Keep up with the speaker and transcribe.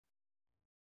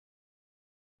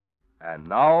And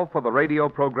now for the radio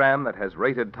program that has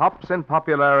rated tops in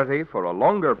popularity for a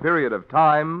longer period of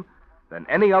time than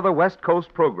any other West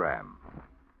Coast program.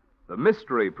 The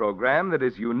mystery program that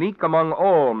is unique among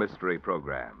all mystery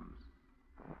programs.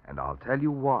 And I'll tell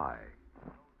you why.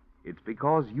 It's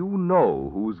because you know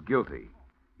who's guilty.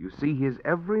 You see his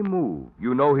every move.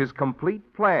 You know his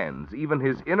complete plans, even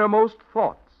his innermost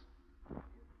thoughts.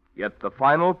 Yet the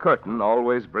final curtain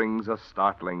always brings a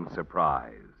startling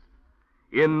surprise.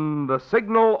 In the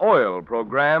Signal Oil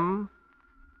program,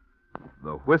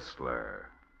 The Whistler.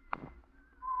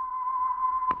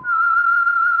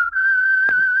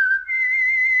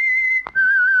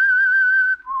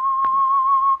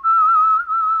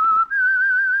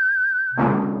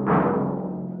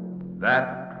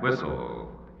 That whistle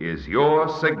is your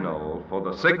signal for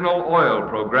the Signal Oil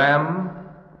program,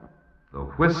 The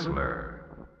Whistler.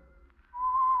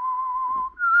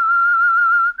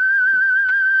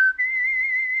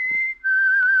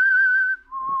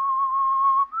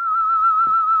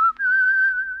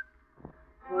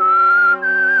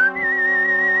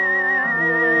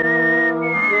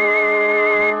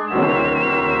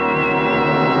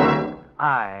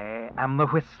 The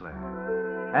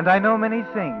Whistler, and I know many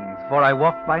things, for I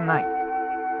walk by night.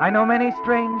 I know many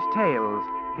strange tales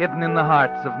hidden in the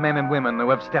hearts of men and women who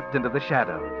have stepped into the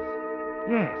shadows.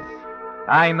 Yes,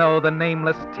 I know the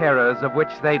nameless terrors of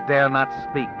which they dare not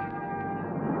speak.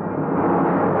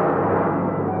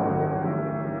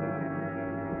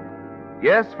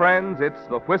 Yes, friends, it's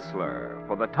The Whistler,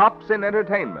 for the tops in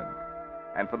entertainment.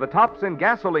 And for the tops in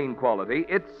gasoline quality,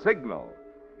 it's Signal.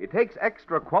 It takes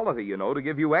extra quality, you know, to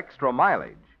give you extra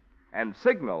mileage. And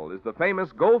Signal is the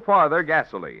famous Go Farther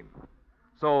gasoline.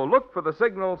 So look for the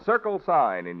Signal circle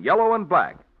sign in yellow and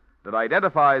black that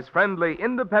identifies friendly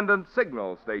independent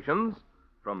signal stations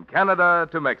from Canada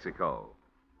to Mexico.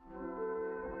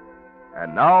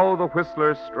 And now the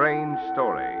Whistler's strange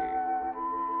story.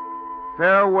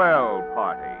 Farewell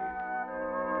Party.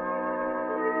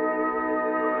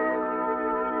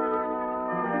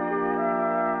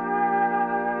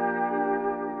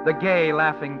 The gay,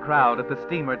 laughing crowd at the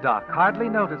steamer dock hardly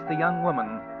noticed the young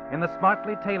woman in the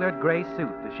smartly tailored gray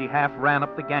suit as she half ran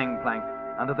up the gangplank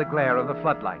under the glare of the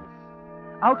floodlights.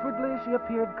 Outwardly, she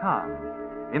appeared calm,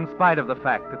 in spite of the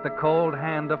fact that the cold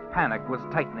hand of panic was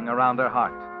tightening around her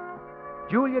heart.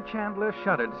 Julia Chandler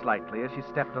shuddered slightly as she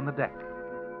stepped on the deck.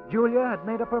 Julia had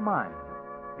made up her mind.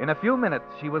 In a few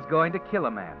minutes, she was going to kill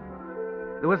a man.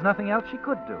 There was nothing else she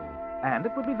could do, and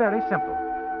it would be very simple.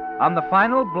 On the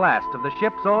final blast of the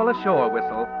ship's all-ashore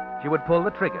whistle, she would pull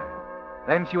the trigger.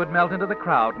 Then she would melt into the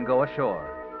crowd and go ashore.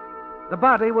 The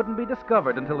body wouldn't be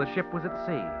discovered until the ship was at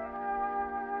sea.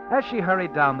 As she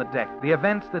hurried down the deck, the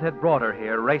events that had brought her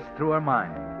here raced through her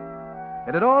mind.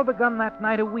 It had all begun that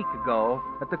night a week ago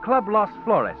at the Club Los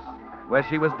Flores, where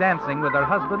she was dancing with her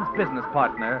husband's business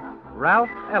partner, Ralph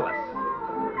Ellis.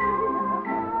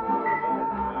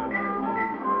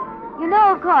 You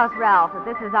know, of course, Ralph, that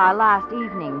this is our last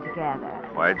evening together.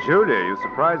 Why, Julia, you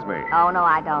surprised me. Oh, no,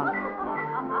 I don't.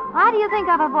 Why do you think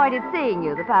I've avoided seeing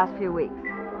you the past few weeks?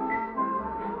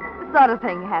 This sort of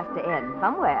thing has to end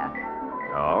somewhere.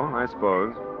 Oh, I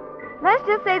suppose. Let's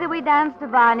just say that we danced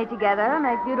divinely together,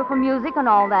 make beautiful music and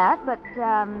all that, but,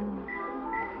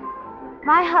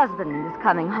 my husband is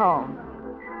coming home.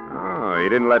 Oh, you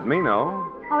didn't let me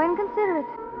know. How inconsiderate.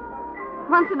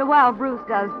 Once in a while, Bruce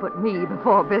does put me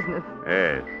before business.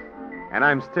 Yes. And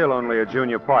I'm still only a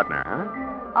junior partner, huh?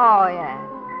 Oh, yes.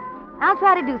 I'll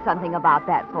try to do something about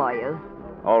that for you.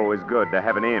 Always good to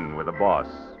have an in with a boss.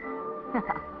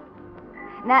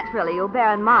 Naturally, you'll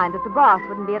bear in mind that the boss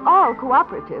wouldn't be at all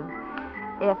cooperative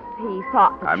if he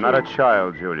thought that I'm not a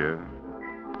child, Julia.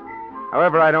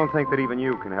 However, I don't think that even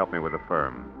you can help me with the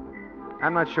firm.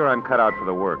 I'm not sure I'm cut out for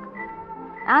the work.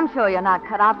 I'm sure you're not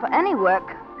cut out for any work.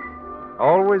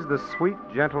 Always the sweet,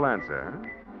 gentle answer, huh?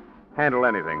 Handle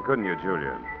anything, couldn't you,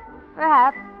 Julia?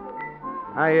 Perhaps.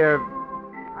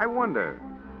 I wonder,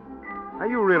 are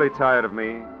you really tired of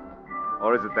me?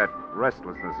 Or is it that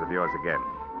restlessness of yours again?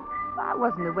 I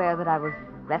wasn't aware that I was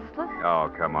restless.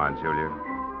 Oh, come on, Julia.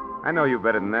 I know you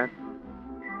better than that.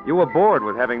 You were bored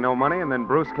with having no money, and then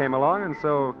Bruce came along, and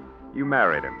so you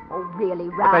married him. Oh, really,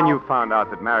 Ralph? But then you found out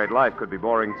that married life could be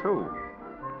boring, too.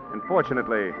 And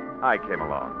fortunately, I came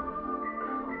along.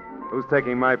 Who's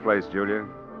taking my place, Julia?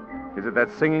 Is it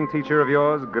that singing teacher of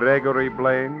yours, Gregory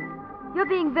Blaine? You're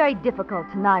being very difficult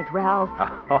tonight, Ralph.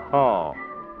 Oh,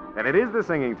 then it is the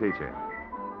singing teacher.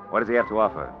 What does he have to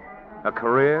offer? A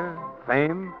career,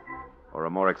 fame, or a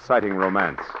more exciting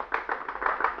romance?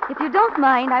 If you don't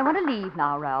mind, I want to leave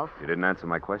now, Ralph. You didn't answer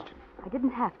my question. I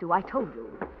didn't have to. I told you.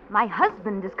 My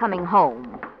husband is coming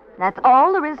home. That's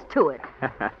all there is to it.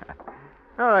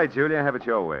 All right, Julia, have it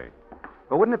your way.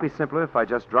 But wouldn't it be simpler if I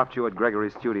just dropped you at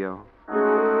Gregory's studio?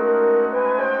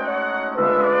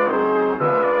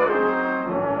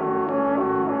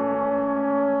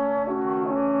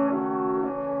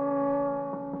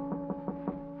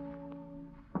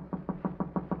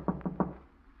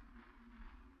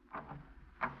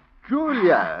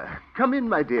 Julia, come in,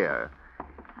 my dear.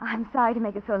 I'm sorry to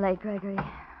make it so late, Gregory,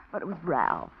 but it was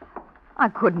Ralph. I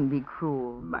couldn't be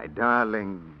cruel. My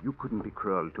darling, you couldn't be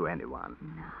cruel to anyone.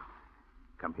 No.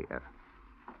 Come here.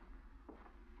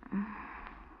 Oh,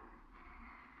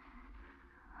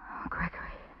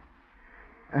 Gregory.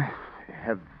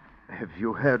 Have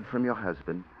you heard from your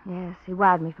husband? Yes, he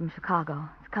wired me from Chicago.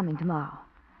 He's coming tomorrow.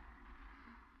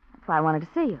 That's why I wanted to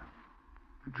see you.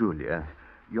 Julia,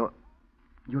 you're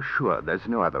sure there's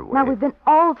no other way? Now, we've been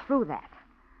all through that.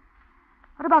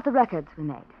 What about the records we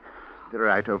made? They're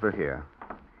right over here.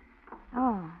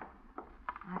 Oh,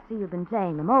 I see you've been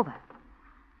playing them over.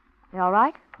 They all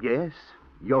right? Yes.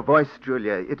 Your voice,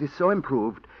 Julia, it is so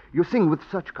improved. You sing with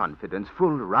such confidence,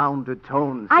 full, rounded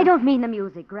tones. I don't mean the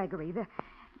music, Gregory.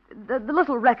 The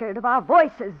little record of our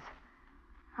voices.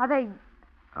 Are they...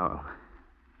 Oh.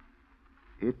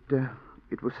 It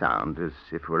will sound as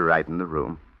if we're right in the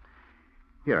room.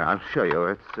 Here, I'll show you.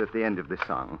 It's at the end of the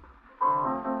song.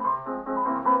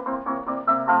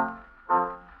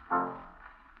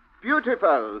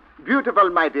 Beautiful. Beautiful,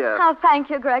 my dear. Oh, thank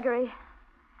you, Gregory.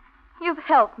 You've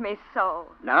helped me so.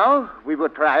 Now, we will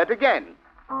try it again.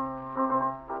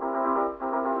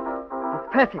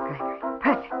 It's perfect, Gregory.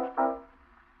 Perfect.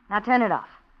 Now turn it off.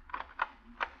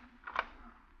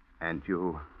 And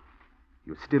you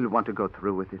still want to go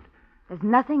through with it? There's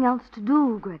nothing else to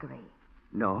do, Gregory.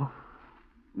 No.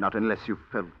 Not unless you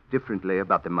felt differently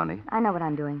about the money. I know what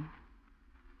I'm doing.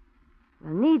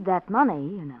 We'll need that money,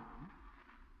 you know.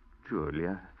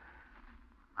 Julia,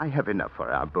 I have enough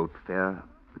for our boat fare.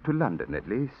 To London, at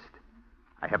least.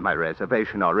 I have my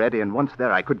reservation already, and once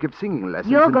there I could give singing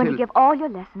lessons You're going to give all your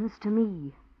lessons to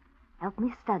me. Help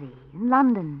me study in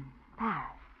London, Paris,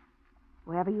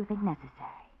 wherever you think necessary.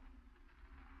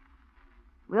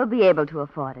 We'll be able to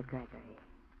afford it, Gregory.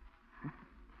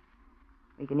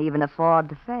 We can even afford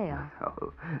to fail.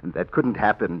 Oh, that couldn't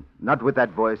happen. Not with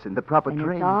that voice and the proper When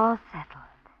training. it's all settled.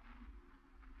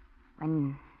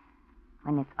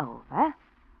 When it's over,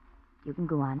 you can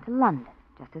go on to London,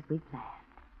 just as we planned.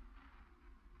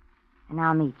 And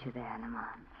I'll meet you there in a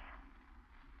month.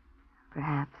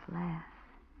 Perhaps less.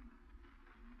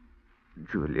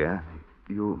 Julia,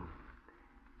 you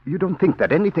don't think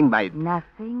that anything might...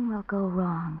 Nothing will go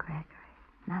wrong, Gregory.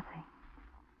 Nothing.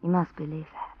 You must believe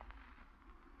that.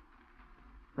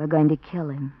 We're going to kill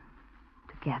him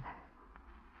together.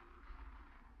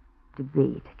 To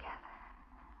be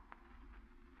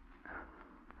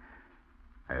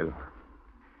together.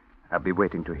 I'll be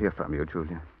waiting to hear from you,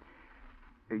 Julia.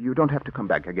 You don't have to come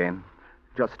back again.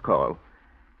 Just call.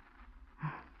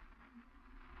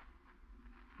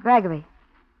 Gregory.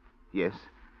 Yes?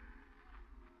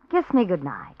 Kiss me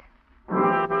goodnight.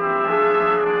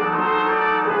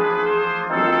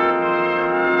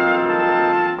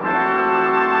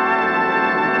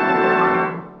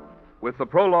 With the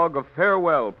prologue of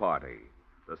Farewell Party,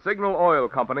 the Signal Oil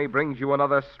Company brings you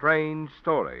another strange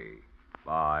story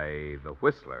by The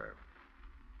Whistler.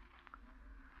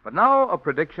 But now a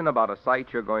prediction about a sight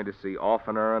you're going to see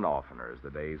oftener and oftener as the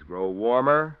days grow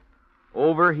warmer.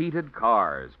 Overheated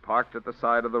cars parked at the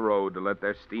side of the road to let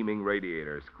their steaming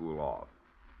radiators cool off.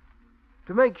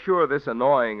 To make sure this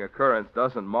annoying occurrence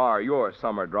doesn't mar your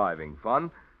summer driving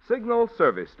fun, Signal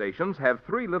service stations have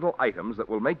 3 little items that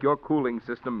will make your cooling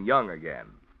system young again.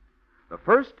 The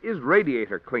first is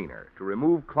radiator cleaner to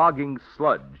remove clogging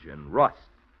sludge and rust.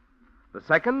 The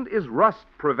second is rust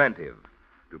preventive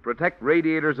to protect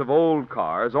radiators of old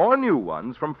cars or new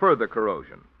ones from further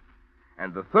corrosion.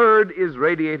 And the third is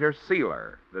radiator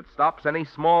sealer that stops any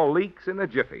small leaks in a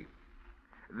jiffy.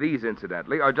 These,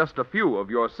 incidentally, are just a few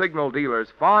of your Signal dealer's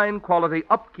fine quality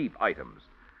upkeep items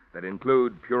that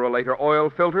include Purolator oil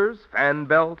filters, fan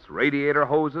belts, radiator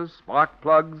hoses, spark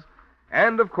plugs,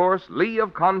 and, of course, Lee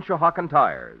of Conshohocken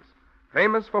tires,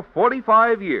 famous for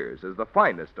 45 years as the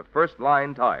finest of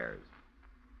first-line tires.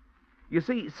 You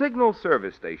see, Signal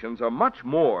service stations are much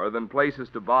more than places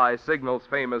to buy Signal's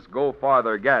famous Go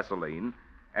Farther gasoline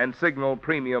and Signal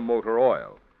premium motor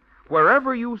oil.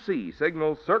 Wherever you see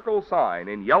Signal's circle sign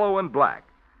in yellow and black,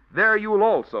 there you'll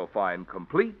also find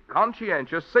complete,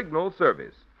 conscientious Signal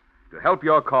service to help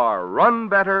your car run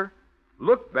better,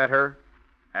 look better,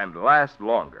 and last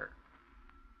longer.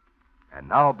 And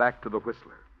now back to the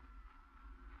Whistler.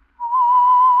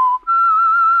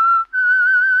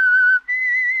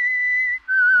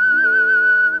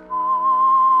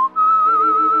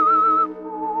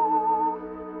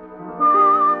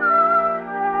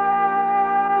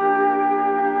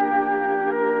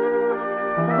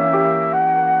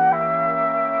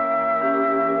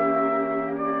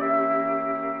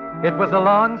 It was a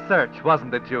long search,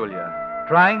 wasn't it, Julia?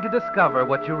 Trying to discover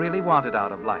what you really wanted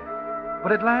out of life.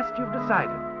 But at last you've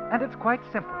decided, and it's quite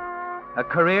simple. A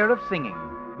career of singing,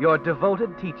 your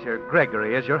devoted teacher,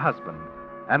 Gregory, as your husband,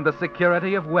 and the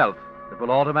security of wealth that will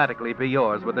automatically be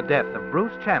yours with the death of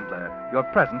Bruce Chandler, your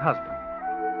present husband.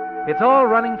 It's all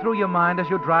running through your mind as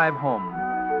you drive home,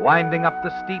 winding up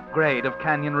the steep grade of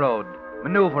Canyon Road,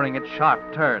 maneuvering at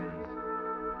sharp turns.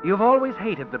 You've always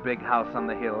hated the big house on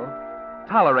the hill,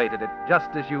 tolerated it just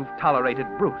as you've tolerated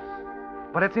Bruce.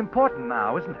 But it's important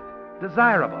now, isn't it?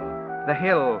 Desirable. The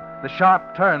hill, the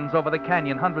sharp turns over the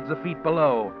canyon hundreds of feet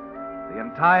below, the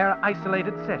entire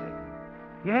isolated setting.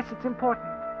 Yes, it's important,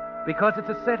 because it's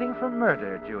a setting for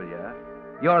murder, Julia.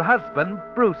 Your husband,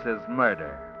 Bruce's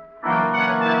murder.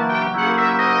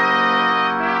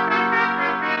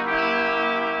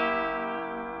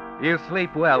 You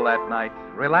sleep well that night,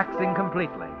 relaxing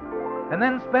completely, and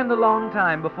then spend a long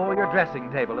time before your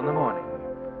dressing table in the morning.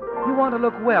 You want to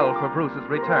look well for Bruce's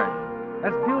return,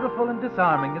 as beautiful and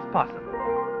disarming as possible.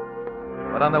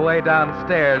 But on the way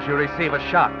downstairs, you receive a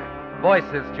shock.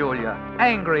 Voices, Julia,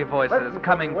 angry voices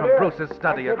coming from Bruce's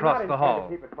study across the hall.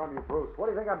 Keep it from you, Bruce. What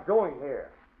do you think I'm doing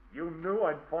here? You knew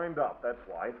I'd find out, that's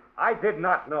why. I did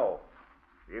not know.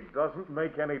 It doesn't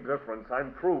make any difference.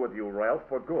 I'm through with you, Ralph,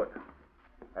 for good.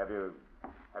 Have you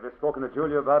spoken to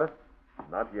Julia about it?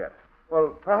 Not yet.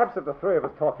 Well, perhaps if the three of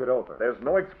us talk it over. There's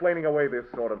no explaining away this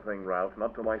sort of thing, Ralph,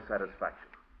 not to my satisfaction.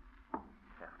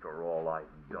 After all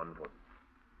I've done for...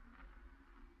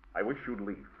 I wish you'd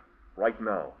leave. Right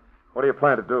now. What do you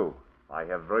plan to do? I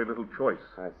have very little choice.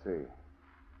 I see.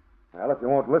 Well, if you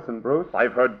won't listen, Bruce...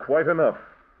 I've heard quite enough.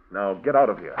 Now, get out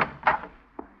of here.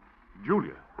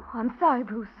 Julia. Oh, I'm sorry,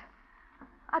 Bruce.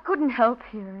 I couldn't help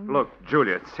hearing. Look,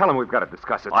 Julia, tell him we've got to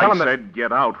discuss it. I Tell him said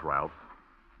get out, Ralph.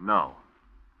 Now.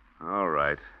 All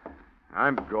right.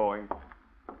 I'm going.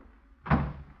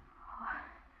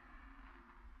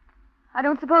 I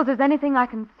don't suppose there's anything I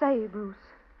can say, Bruce.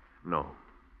 No.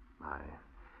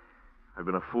 I've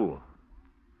been a fool.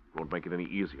 Won't make it any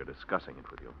easier discussing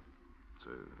it with you. It's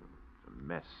a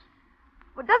mess.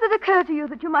 But does it occur to you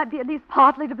that you might be at least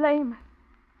partly to blame?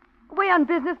 Away on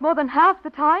business more than half the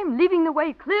time, leaving the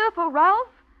way clear for Ralph?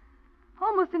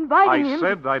 Almost inviting him... I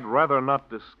said I'd rather not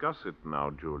discuss it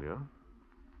now, Julia.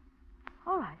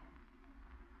 All right.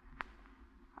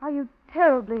 Are you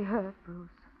terribly hurt, Bruce?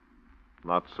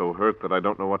 Not so hurt that I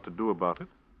don't know what to do about it.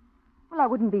 Well, I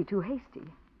wouldn't be too hasty.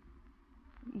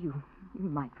 You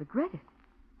might regret it.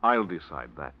 I'll decide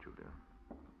that, Julia.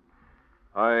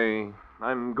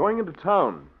 I'm going into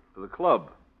town to the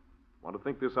club. Want to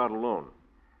think this out alone.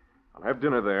 I'll have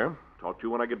dinner there. Talk to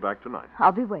you when I get back tonight.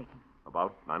 I'll be waiting.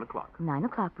 About 9 o'clock. 9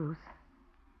 o'clock, Bruce.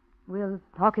 We'll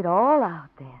talk it all out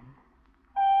then.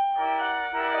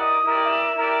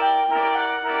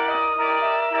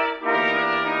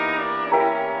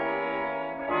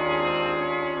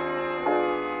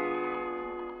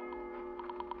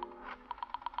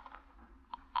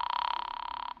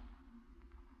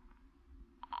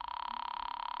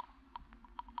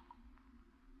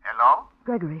 Hello?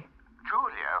 Gregory,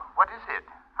 Julia, what is it?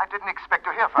 I didn't expect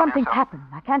to hear from you. something's happened.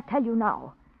 I can't tell you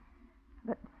now.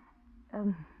 But,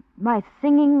 my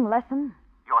singing lesson,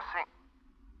 You're sing.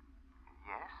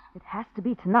 Yes? it has to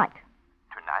be tonight.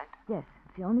 Tonight? Yes,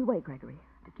 it's the only way, Gregory,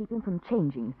 to keep him from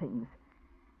changing things.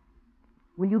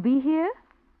 Will you be here?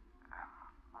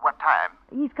 What time?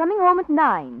 He's coming home at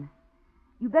 9.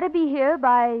 You better be here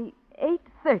by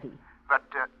 8:30. But,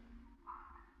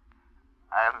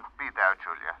 I'll be there,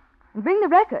 Julia. And bring the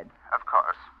record. Of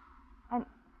course. And,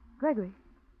 Gregory,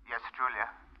 Yes, Julia.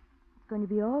 it's going to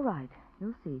be all right.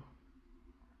 You'll see.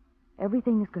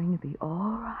 Everything is going to be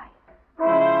all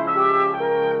right.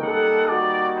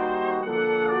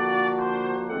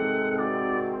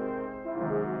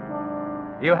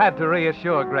 You had to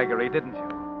reassure Gregory, didn't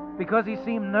you? Because he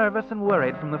seemed nervous and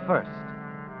worried from the first.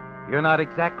 You're not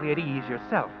exactly at ease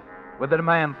yourself, with the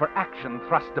demand for action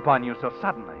thrust upon you so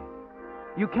suddenly.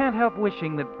 You can't help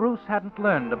wishing that Bruce hadn't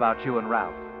learned about you and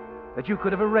Ralph, that you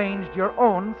could have arranged your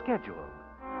own schedule.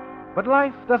 But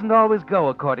life doesn't always go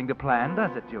according to plan,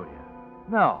 does it, Julia?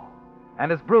 No.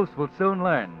 And as Bruce will soon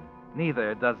learn,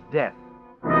 neither does death.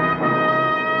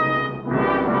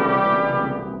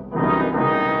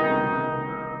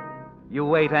 You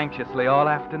wait anxiously all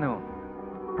afternoon.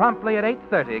 Promptly at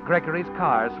 8:30, Gregory's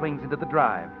car swings into the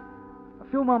drive. A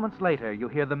few moments later, you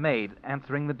hear the maid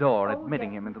answering the door,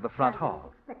 admitting him into the front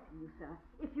hall. Expecting you, sir.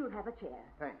 If you'll have a chair.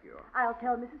 Thank you. I'll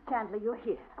tell Mrs. Chandler you're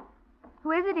here.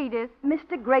 Who is it, Edith?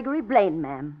 Mr. Gregory Blaine,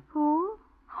 ma'am. Who?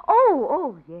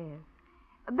 Oh, yes.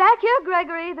 Back here,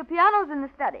 Gregory. The piano's in the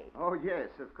study. Oh, yes,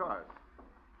 of course.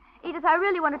 Edith, I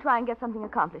really want to try and get something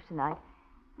accomplished tonight.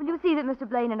 Will you see that Mr.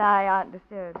 Blaine and I aren't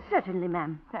disturbed? Certainly,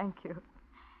 ma'am. Thank you.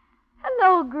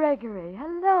 Hello, Gregory.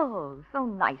 Hello. So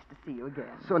nice to see you again.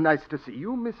 So nice to see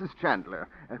you, Mrs. Chandler.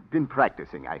 Been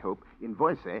practicing, I hope, in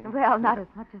voice, eh? Well, not as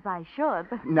much as I should,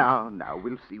 but... Now,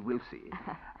 we'll see.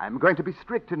 I'm going to be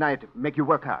strict tonight, make you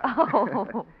work hard.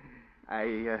 Oh.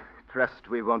 I trust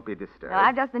we won't be disturbed. No,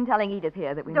 I've just been telling Edith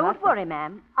here that we Don't must... worry,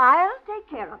 ma'am. I'll take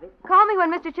care of it. Call me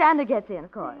when Mr. Chandler gets in,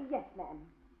 of course. Yes,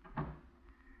 ma'am.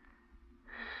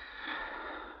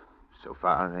 So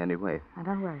far, anyway. Now,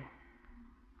 don't worry.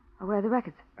 Oh, where are the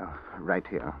records? Oh, right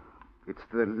here. It's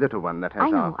the little one that has I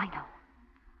know.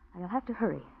 You'll have to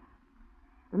hurry.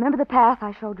 Remember the path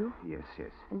I showed you? Yes.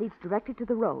 It leads directly to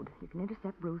the road. You can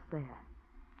intercept Bruce there.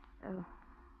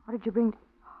 What did you bring?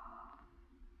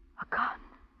 A gun.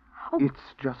 Oh.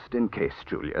 It's just in case,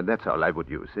 Julia. That's all. I would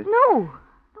use it. No,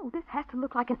 this has to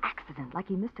look like an accident, like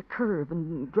he missed a curve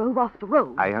and drove off the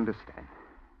road. I understand.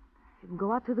 You can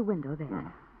go out through the window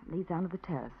there. It leads down to the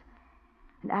terrace.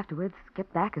 And afterwards,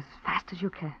 get back as fast as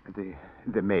you can.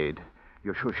 The maid,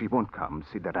 you're sure she won't come?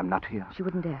 See that I'm not here? She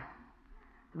wouldn't dare.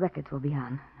 The records will be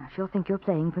on. Now, she'll think you're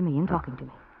playing for me and talking to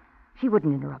me. She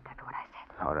wouldn't interrupt after what I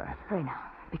said. All right. Hurry now.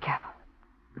 Be careful.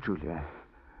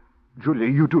 Julia,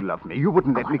 you do love me. You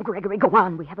wouldn't let me... Gregory, go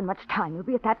on. We haven't much time. You'll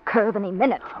be at that curve any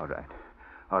minute. All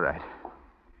right.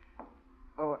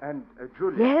 Oh, and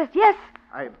Julia... Yes?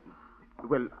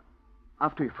 Well,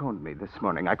 after you phoned me this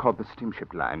morning, I called the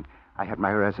steamship line. I had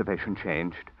my reservation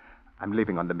changed. I'm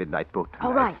leaving on the midnight boat tonight.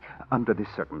 All right. Under these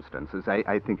circumstances,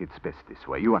 I think it's best this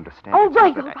way. You understand? All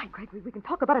right, Gregory. We can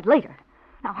talk about it later.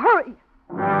 Now, hurry.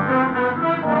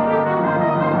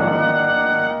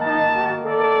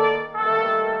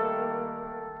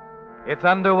 It's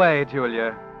underway,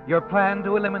 Julia. Your plan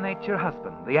to eliminate your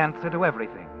husband, the answer to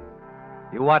everything.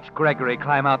 You watch Gregory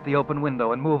climb out the open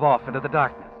window and move off into the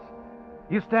darkness.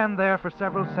 You stand there for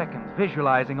several seconds,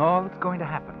 visualizing all that's going to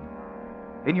happen.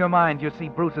 In your mind, you see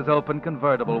Bruce's open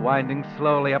convertible winding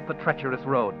slowly up the treacherous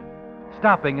road,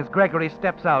 stopping as Gregory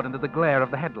steps out into the glare of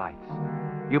the headlights.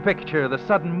 You picture the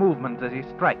sudden movement as he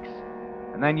strikes,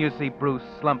 and then you see Bruce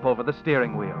slump over the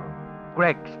steering wheel,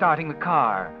 Greg starting the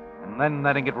car, and then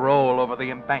letting it roll over the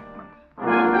embankment.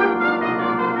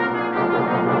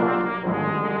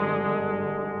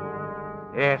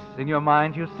 Yes, in your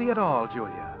mind, you see it all,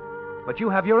 Julia. But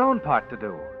you have your own part to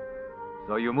do.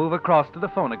 So you move across to the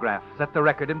phonograph, set the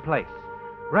record in place.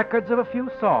 Records of a few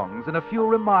songs and a few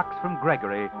remarks from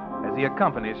Gregory as he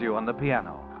accompanies you on the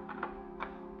piano.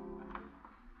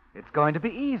 It's going to be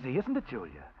easy, isn't it,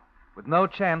 Julia? With no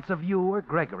chance of you or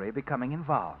Gregory becoming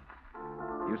involved.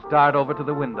 You start over to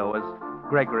the window as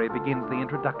Gregory begins the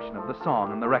introduction of the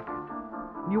song and the record.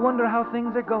 You wonder how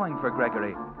things are going for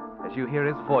Gregory as you hear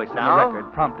his voice in the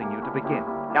record prompting you to begin.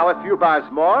 Now a few bars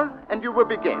more, and you will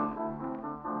begin.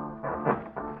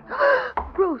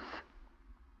 Bruce.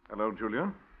 Hello,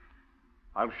 Julia.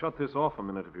 I'll shut this off a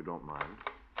minute if you don't mind.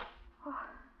 Oh.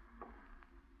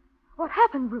 What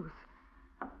happened, Bruce?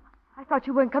 I thought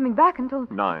you weren't coming back until...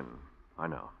 9. I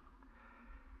know.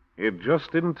 It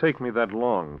just didn't take me that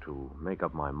long to make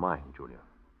up my mind, Julia.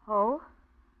 Oh?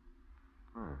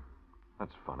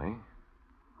 That's funny.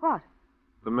 What?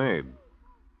 The maid.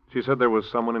 She said there was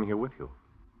someone in here with you.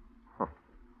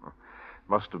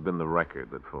 Must have been the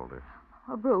record that fooled her.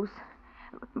 Oh, Bruce,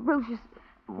 you...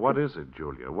 What is it,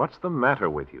 Julia? What's the matter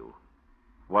with you?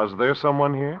 Was there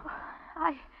someone here?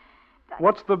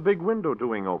 What's the big window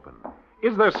doing open?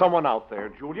 Is there someone out there,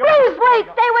 Julia? Bruce, wait!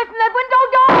 Stay away from that window!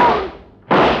 Don't!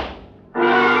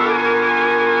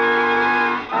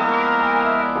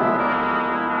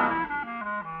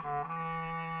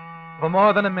 For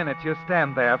more than a minute, you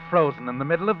stand there, frozen in the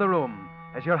middle of the room,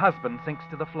 as your husband sinks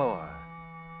to the floor.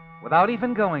 Without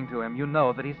even going to him, you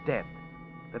know that he's dead.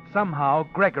 That somehow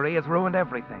Gregory has ruined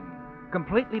everything,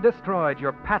 completely destroyed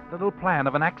your pat little plan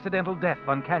of an accidental death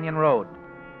on Canyon Road.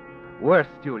 Worse,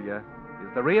 Julia,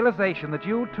 is the realization that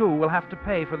you, too, will have to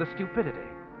pay for the stupidity.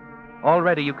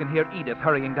 Already you can hear Edith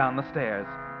hurrying down the stairs.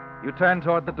 You turn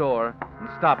toward the door and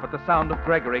stop at the sound of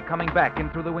Gregory coming back in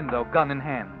through the window, gun in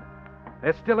hand.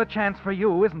 There's still a chance for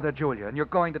you, isn't there, Julia? And you're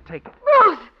going to take it.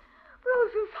 Bruce!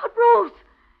 Bruce, you shot Bruce!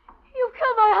 You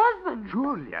killed my husband!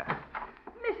 Julia!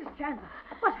 Mrs. Chandler,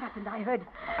 what happened? I heard...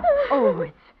 Oh,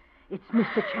 it's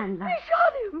Mr. Chandler. He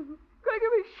shot him!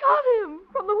 Gregory shot him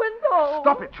from the window!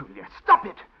 Stop it, Julia. Stop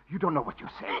it! You don't know what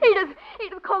you're saying.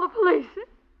 Edith, call the police.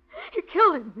 He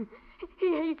killed him.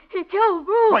 He killed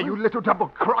Bruce. Why, you little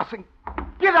double-crossing...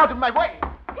 Get out of my way!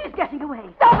 He's getting away.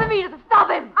 Stop him, Edith! Stop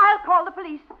him! I'll call the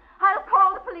police.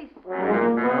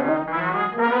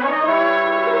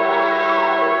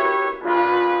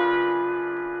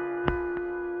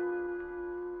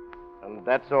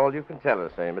 that's all you can tell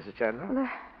us, eh, Mrs. Chandler? Well,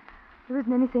 there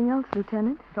isn't anything else,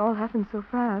 Lieutenant. It all happened so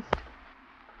fast.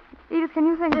 Edith, can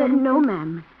you think of anything? No,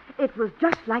 ma'am. It was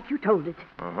just like you told it.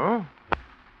 Uh-huh.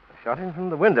 Shot in from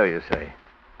the window, you say?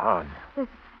 Odd. Yes,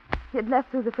 he had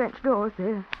left through the French doors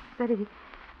there. Said he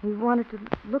wanted to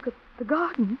look at the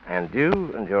garden. And you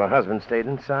and your husband stayed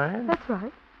inside? That's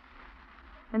right.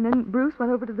 And then Bruce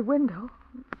went over to the window,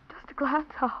 just to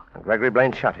glance out. And Gregory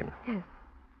Blaine shot him? Yes.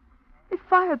 He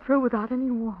fired through without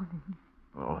any warning.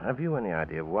 Oh, have you any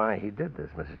idea why he did this,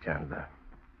 Mrs. Chandler?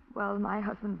 Well, my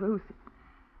husband, Bruce,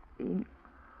 he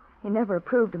never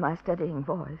approved of my studying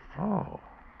voice. Oh.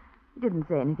 He didn't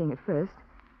say anything at first.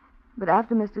 But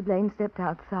after Mr. Blaine stepped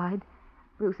outside,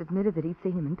 Bruce admitted that he'd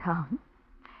seen him in town.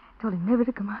 Told him never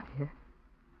to come out here.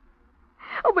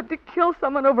 Oh, but to kill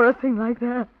someone over a thing like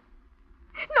that.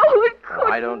 No, it couldn't.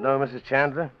 Oh, I don't know, Mrs.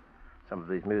 Chandler. Some of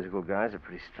these musical guys are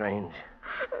pretty strange.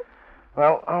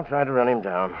 Well, I'll try to run him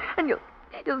down. And you'll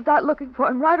start looking for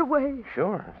him right away.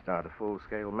 Sure. Start a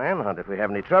full-scale manhunt if we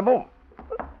have any trouble.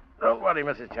 Don't worry,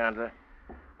 Mrs. Chandler.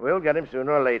 We'll get him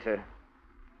sooner or later.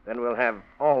 Then we'll have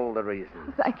all the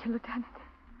reasons. Thank you, Lieutenant.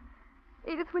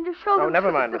 Edith, when you show them... Oh,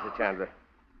 never mind, Mrs. Chandler.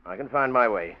 I can find my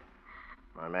way.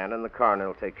 My man in the coroner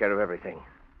will take care of everything.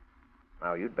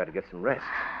 Now, you'd better get some rest.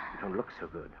 You don't look so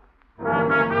good.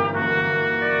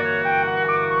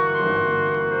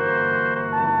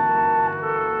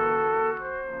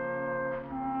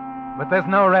 But there's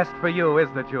no rest for you, is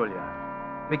there, Julia?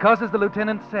 Because, as the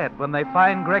lieutenant said, when they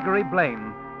find Gregory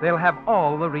Blaine, they'll have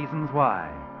all the reasons why.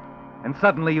 And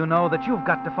suddenly you know that you've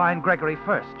got to find Gregory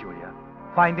first, Julia.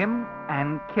 Find him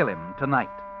and kill him tonight.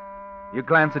 You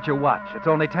glance at your watch. It's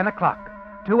only 10 o'clock,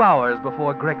 2 hours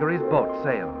before Gregory's boat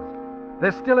sails.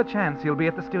 There's still a chance he'll be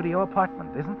at the studio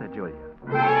apartment, isn't there, Julia?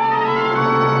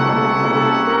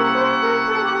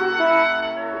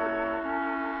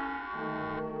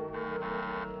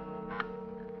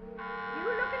 You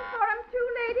looking for him too,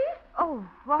 lady? Oh,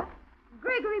 what?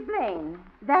 Gregory Blaine.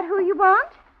 That who you want?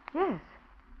 Yes.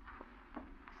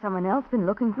 Someone else been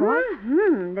looking for him?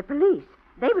 Mm-hmm. The police.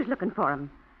 They was looking for him.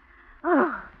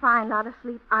 Oh, fine lot of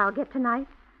sleep I'll get tonight.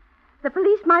 The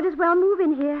police might as well move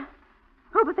in here.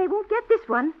 Oh, but they won't get this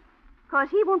one, 'cause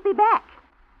he won't be back.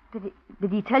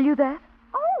 Did he tell you that?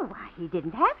 Oh, why, he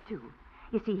didn't have to.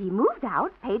 You see, he moved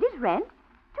out, paid his rent,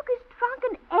 took his trunk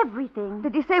and everything.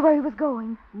 Did he say where he was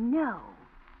going? No.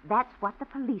 That's what the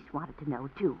police wanted to know,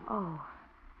 too. Oh.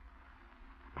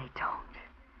 They don't.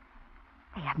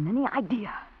 They haven't any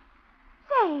idea.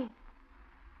 Say,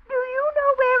 do you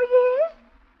know where he is?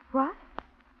 What?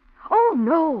 Oh,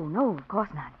 no, of course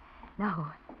not. No.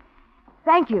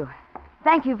 Thank you.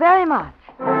 Thank you very much.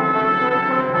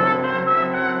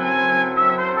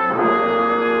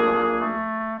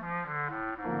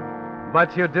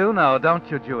 But you do know, don't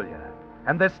you, Julia?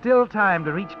 And there's still time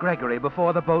to reach Gregory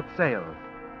before the boat sails.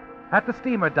 At the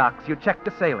steamer docks, you check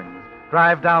the sailings,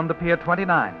 drive down to Pier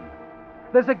 29.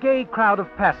 There's a gay crowd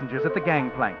of passengers at the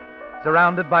gangplank,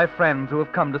 surrounded by friends who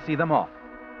have come to see them off.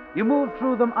 You move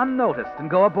through them unnoticed and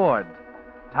go aboard,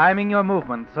 timing your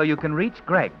movements so you can reach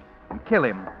Greg and kill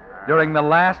him during the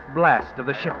last blast of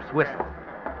the ship's whistle.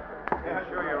 Yeah,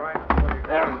 sure, you're right.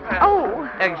 Oh!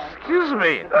 Excuse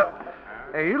me.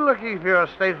 Are you looking for your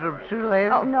stateroom too, lady?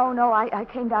 Oh, no, I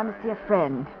came down to see a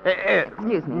friend.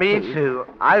 Excuse me, Me please. too.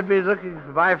 I've been looking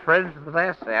for my friend for the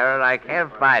last hour, and I can't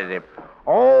find him.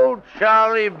 Old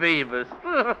Charlie Beavis.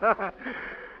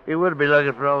 You wouldn't be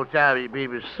looking for old Charlie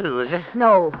Beavis, too, would you?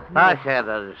 No. I can't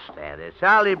understand it.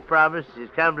 Charlie promised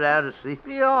he'd come down to see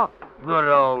me off. Good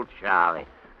old Charlie.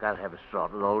 Got to have a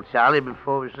sort of old Charlie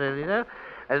before we say, you know.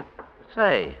 And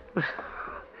say,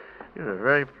 you're a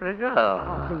very pretty girl.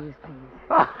 Oh, please.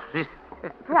 Oh,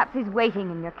 Perhaps he's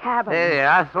waiting in your cabin.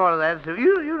 yeah, I thought of that, too.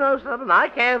 You know something? I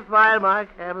can't find my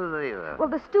cabin either. Well,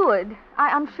 the steward,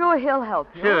 I'm sure he'll help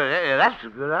you. Sure, yeah, that's a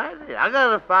good idea. I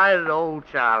got to find old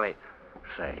Charlie.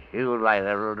 Say, you would like to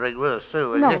have a little drink with us,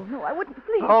 too, wouldn't you? No, I wouldn't.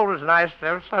 Please. Always nice to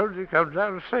have somebody come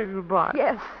down and say goodbye.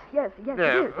 Yes, it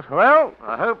is. Well,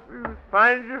 I hope you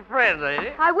find your friend, lady.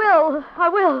 I will.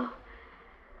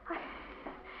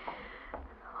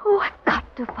 Oh, I've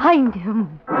got to find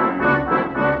him.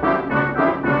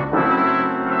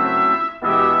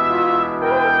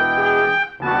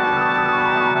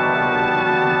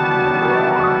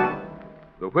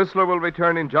 The Whistler will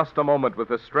return in just a moment with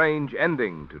a strange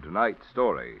ending to tonight's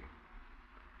story.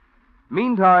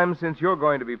 Meantime, since you're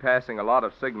going to be passing a lot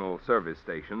of signal service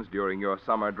stations during your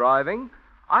summer driving,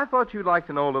 I thought you'd like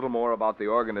to know a little more about the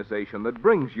organization that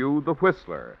brings you the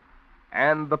Whistler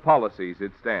and the policies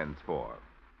it stands for.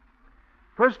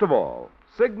 First of all,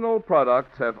 Signal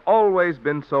products have always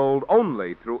been sold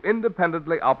only through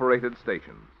independently operated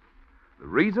stations. The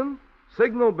reason?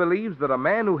 Signal believes that a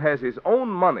man who has his own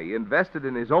money invested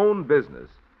in his own business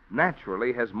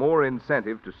naturally has more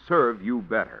incentive to serve you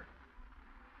better.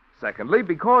 Secondly,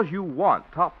 because you want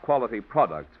top-quality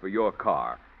products for your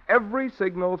car, every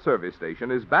Signal service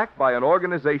station is backed by an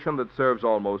organization that serves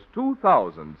almost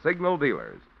 2,000 Signal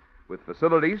dealers, with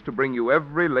facilities to bring you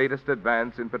every latest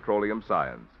advance in petroleum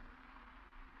science.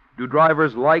 Do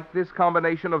drivers like this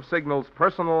combination of Signal's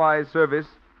personalized service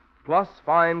plus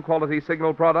fine-quality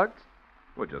Signal products?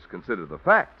 Well, just consider the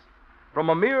facts. From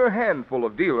a mere handful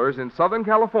of dealers in Southern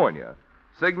California,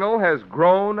 Signal has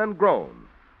grown and grown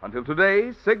until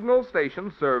today Signal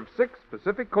stations serve 6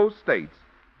 Pacific Coast states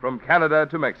from Canada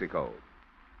to Mexico.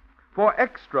 For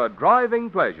extra driving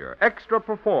pleasure, extra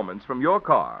performance from your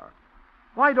car,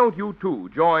 why don't you too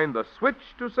join the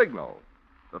switch to Signal,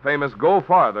 the famous Go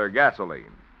Farther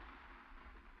gasoline?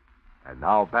 And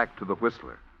now back to the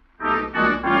Whistler.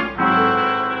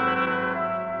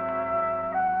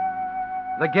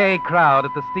 The gay crowd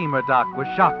at the steamer dock was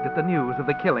shocked at the news of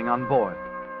the killing on board.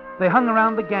 They hung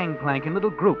around the gangplank in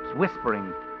little groups,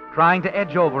 whispering, trying to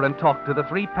edge over and talk to the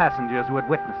 3 passengers who had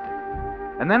witnessed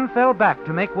it, and then fell back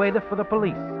to make way for the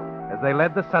police as they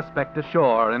led the suspect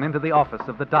ashore and into the office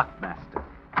of the dockmaster.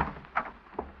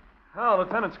 Oh,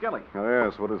 Lieutenant Skelly. Oh,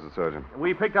 yes. What is it, Sergeant?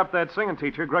 We picked up that singing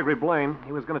teacher, Gregory Blaine.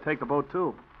 He was going to take the boat,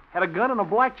 too. Had a gun and a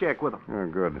blackjack with him. Oh,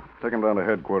 good. Take him down to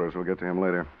headquarters. We'll get to him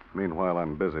later. Meanwhile,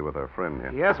 I'm busy with our friend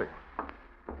here. Yes, sir.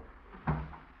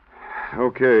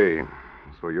 Okay.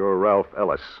 So you're Ralph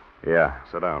Ellis. Yeah.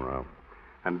 Sit down, Ralph.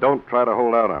 And don't try to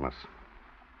hold out on us.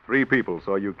 3 people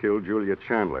saw you kill Julia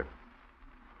Chandler.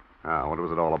 Now, what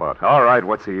was it all about? All right,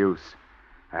 what's the use?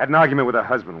 I had an argument with her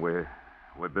husband. We're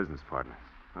business partners.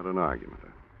 Not an argument.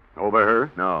 Over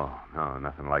her? No,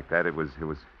 nothing like that. It was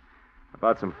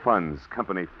about some funds,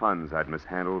 company funds I'd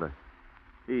mishandled.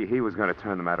 He was going to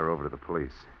turn the matter over to the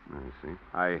police. I see.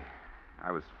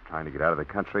 I was trying to get out of the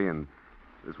country, and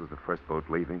this was the first boat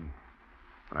leaving.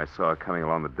 When I saw her coming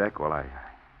along the deck, well, I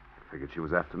figured she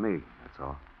was after me, that's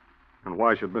all. And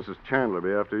why should Mrs. Chandler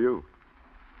be after you?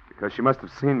 Because she must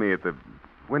have seen me at the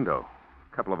window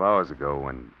a couple of hours ago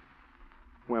when...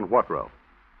 When what, Ralph?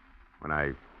 When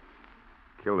I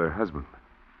killed her husband.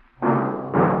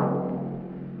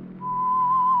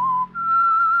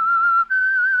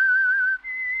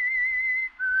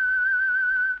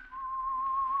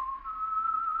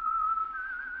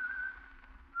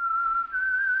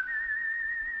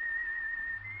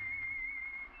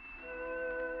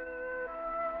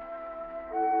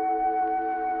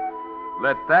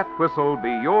 Let that whistle be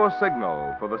your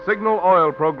signal for the Signal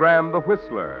Oil program, The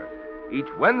Whistler, each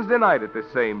Wednesday night at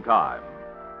this same time.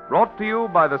 Brought to you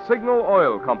by the Signal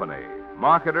Oil Company,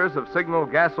 marketers of Signal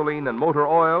gasoline and motor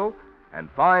oil and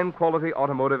fine quality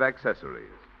automotive accessories.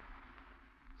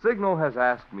 Signal has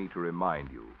asked me to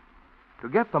remind you, to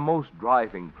get the most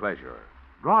driving pleasure,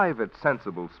 drive at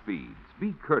sensible speeds,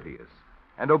 be courteous,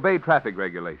 and obey traffic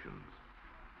regulations.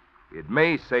 It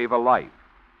may save a life.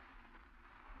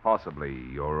 Possibly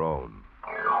your own.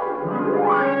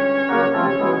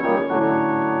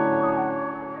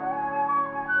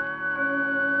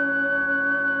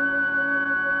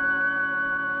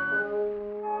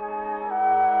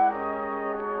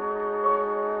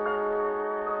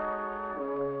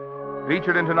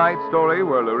 Featured in tonight's story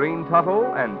were Lorene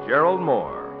Tuttle and Gerald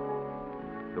Moore.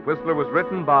 The Whistler was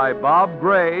written by Bob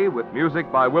Gray with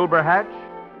music by Wilbur Hatch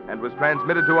and was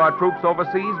transmitted to our troops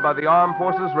overseas by the Armed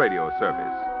Forces Radio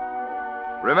Service.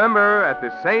 Remember, at the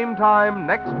same time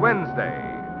next Wednesday,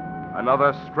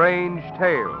 another strange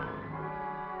tale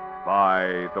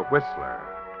by The Whistler.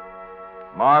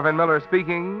 Marvin Miller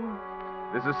speaking.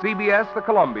 This is CBS, the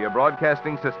Columbia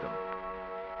Broadcasting System.